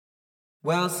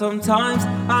Well, sometimes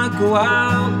I go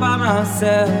out by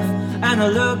myself and I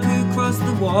look across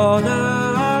the water,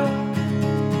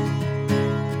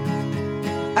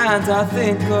 and I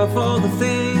think of all the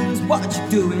things, what you're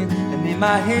doing, and in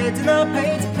my head and I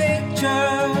paint a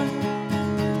picture.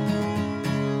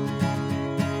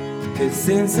 'Cause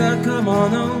since I come on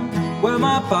home, well,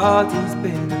 my body's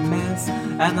been a mess,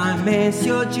 and I miss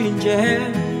your ginger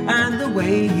hair and the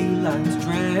way you like to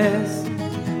dress.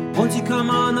 Won't you come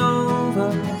on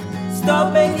over?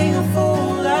 Stop making a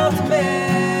fool out of me.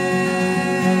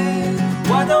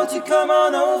 Why don't you come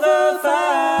on over,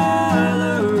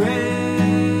 Valerie?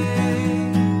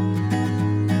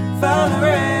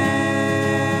 Valerie,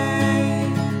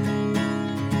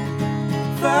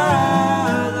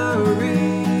 Valerie,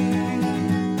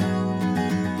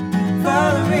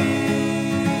 Valerie.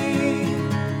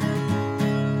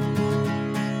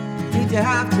 Did you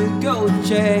have to go to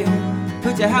jail?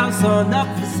 Put your house on up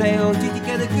for sale. Did you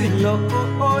get a good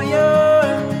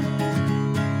lawyer?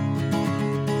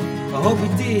 I hope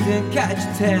you didn't catch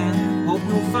a tan. Hope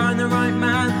you'll find the right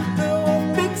man who will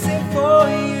fix it for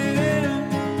you.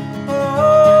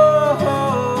 Oh,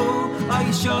 are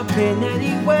you shopping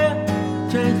anywhere?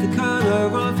 Change the color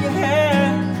of your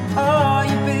hair. Are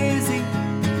you busy?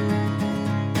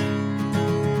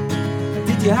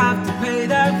 Did you have to pay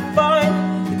that fine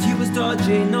that you was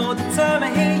dodging all the time? I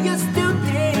hear you're still dizzy.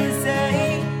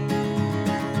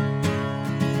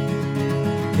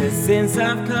 'Cause since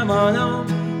I've come on home,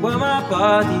 well, my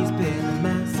body's been a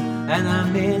mess, and I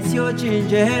miss your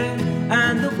ginger hair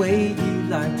and the way you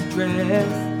like to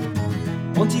dress.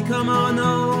 Won't you come on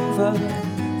over?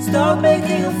 Stop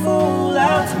making a fool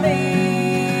out of me.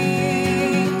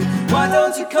 Why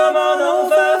don't you come on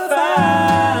over,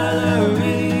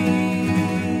 Valerie?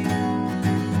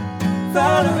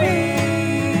 Valerie,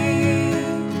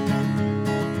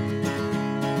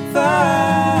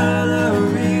 Valerie,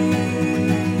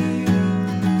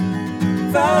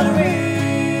 Valerie.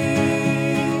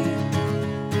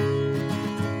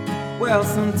 Well,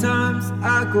 sometimes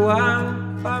I go out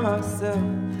by myself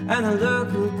and I look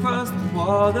across the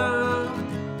water,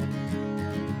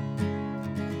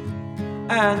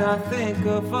 and I think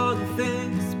of all the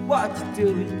things, what you're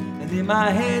doing, and in my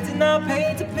head and I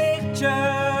paint a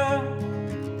picture.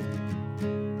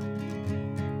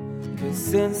 'Cause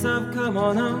since I've come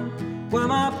on home, well,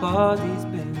 my body's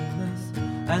been a mess,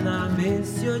 and I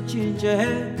miss your ginger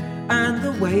hair and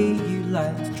the way you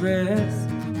like to dress.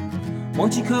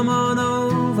 Won't you come on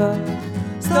over?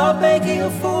 Stop making a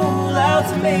fool out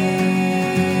of me.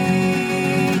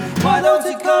 Why don't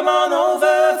you come on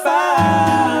over,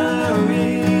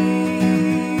 Valerie?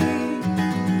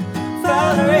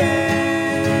 Valerie,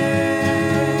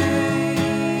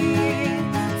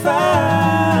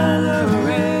 Valerie,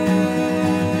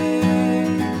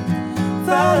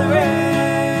 Valerie.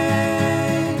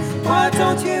 Why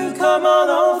don't you come on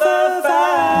over?